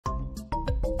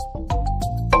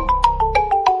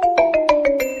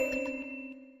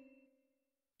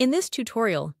In this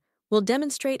tutorial, we'll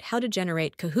demonstrate how to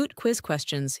generate Kahoot quiz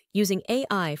questions using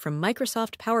AI from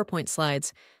Microsoft PowerPoint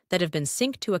slides that have been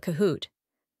synced to a Kahoot.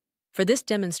 For this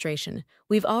demonstration,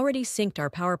 we've already synced our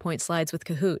PowerPoint slides with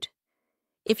Kahoot.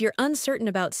 If you're uncertain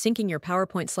about syncing your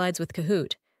PowerPoint slides with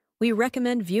Kahoot, we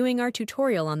recommend viewing our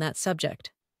tutorial on that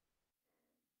subject.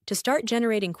 To start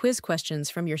generating quiz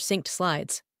questions from your synced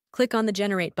slides, click on the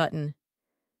Generate button.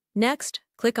 Next,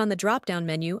 click on the drop-down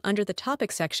menu under the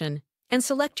Topic section and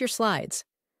select your slides.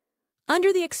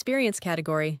 Under the Experience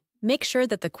category, make sure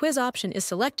that the quiz option is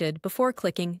selected before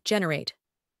clicking Generate.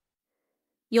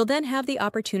 You'll then have the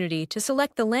opportunity to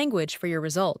select the language for your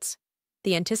results,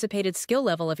 the anticipated skill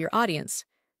level of your audience,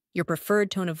 your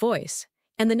preferred tone of voice,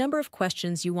 and the number of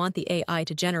questions you want the AI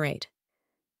to generate.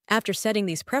 After setting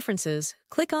these preferences,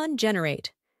 click on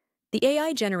Generate. The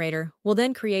AI generator will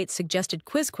then create suggested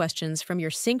quiz questions from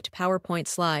your synced PowerPoint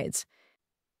slides.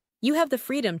 You have the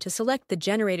freedom to select the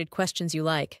generated questions you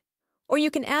like, or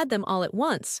you can add them all at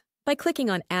once by clicking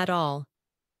on Add All.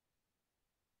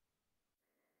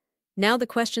 Now the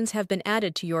questions have been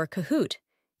added to your Kahoot,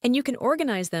 and you can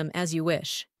organize them as you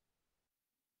wish.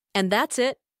 And that's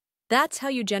it. That's how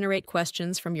you generate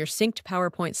questions from your synced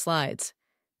PowerPoint slides.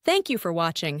 Thank you for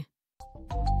watching.